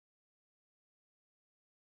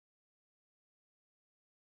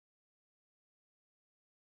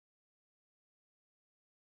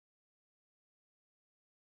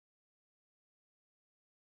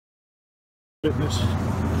Fitness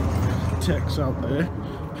techs out there.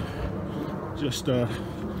 Just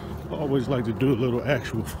always like to do a little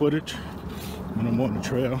actual footage when I'm on the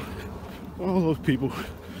trail. All those people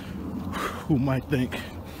who might think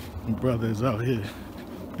my brother is out here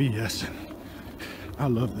BSing. I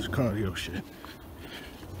love this cardio shit.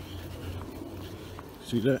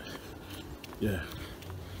 See that? Yeah.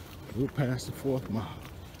 We're past the 4th mile.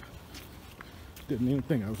 Didn't even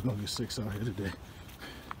think I was gonna get 6 out here today.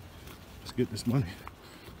 Let's get this money.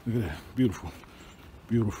 Look at that. Beautiful.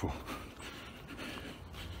 Beautiful.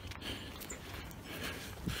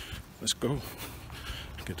 Let's go.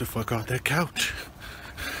 Get the fuck off that couch.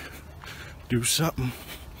 Do something.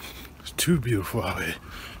 It's too beautiful out here.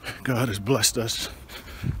 God has blessed us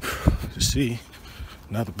to see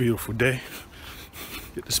another beautiful day.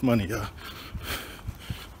 Get this money, y'all.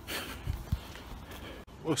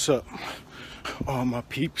 What's up, all my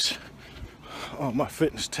peeps, all my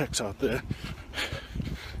fitness techs out there?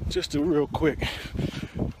 Just a real quick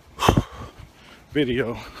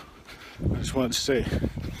video. I just wanted to say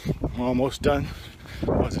I'm almost done.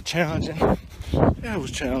 Was it challenging? Yeah, it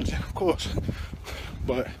was challenging, of course.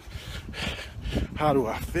 But how do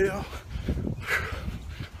I feel?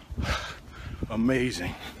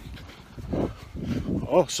 Amazing.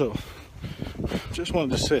 Also, just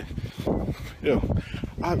wanted to say,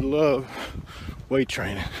 I love weight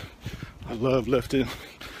training. I love lifting.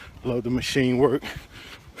 I love the machine work,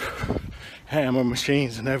 hammer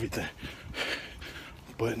machines and everything.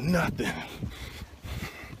 But nothing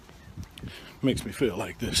makes me feel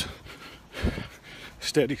like this.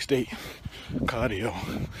 Steady state cardio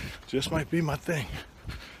just might be my thing.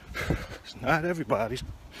 It's not everybody's.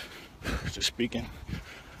 Just speaking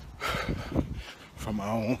from my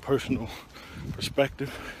own personal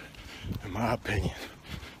perspective, in my opinion,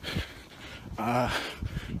 I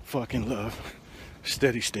fucking love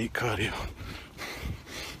steady state cardio.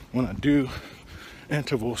 When I do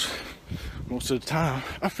intervals, most of the time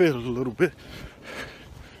I feel it a little bit,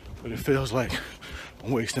 but it feels like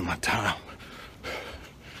I'm wasting my time.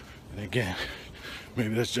 And again,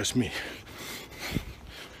 maybe that's just me.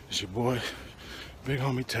 It's your boy, Big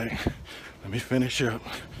Homie Tech. Let me finish up.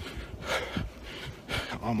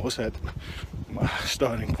 Almost at my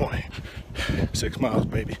starting point. 6 miles,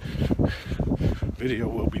 baby. Video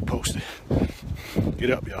will be posted.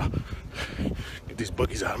 Get up, y'all. Get these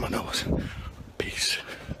boogies out of my nose. Peace.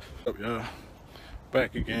 What's up, y'all?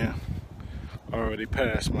 Back again. Already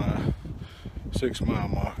passed my 6 mile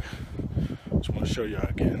mark. Just want to show y'all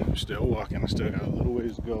again. I'm still walking. I still got a little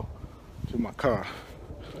ways to go to my car.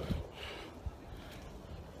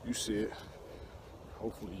 You see it.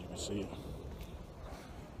 Hopefully you can see it.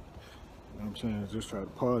 You know what I'm saying? Just try to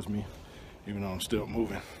pause me, even though I'm still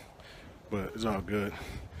moving. But it's all good.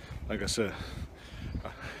 Like I said,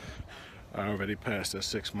 I already passed that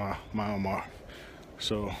 6 mile mark.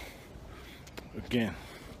 So, again,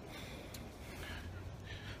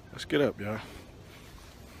 let's get up, y'all.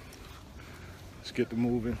 Let's get to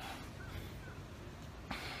moving.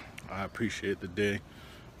 I appreciate the day.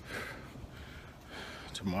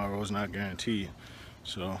 Tomorrow is not guaranteed.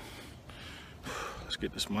 So, let's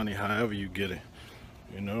get this money however you get it,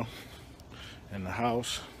 you know. In the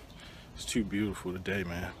house, it's too beautiful today,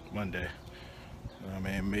 man. Monday, I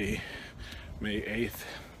mean, May 8th.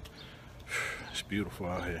 It's beautiful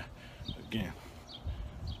out here. Again,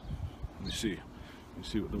 let me see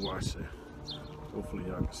what the watch said. Hopefully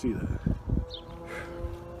y'all can see that.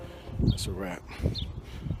 That's a wrap.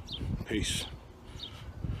 Peace.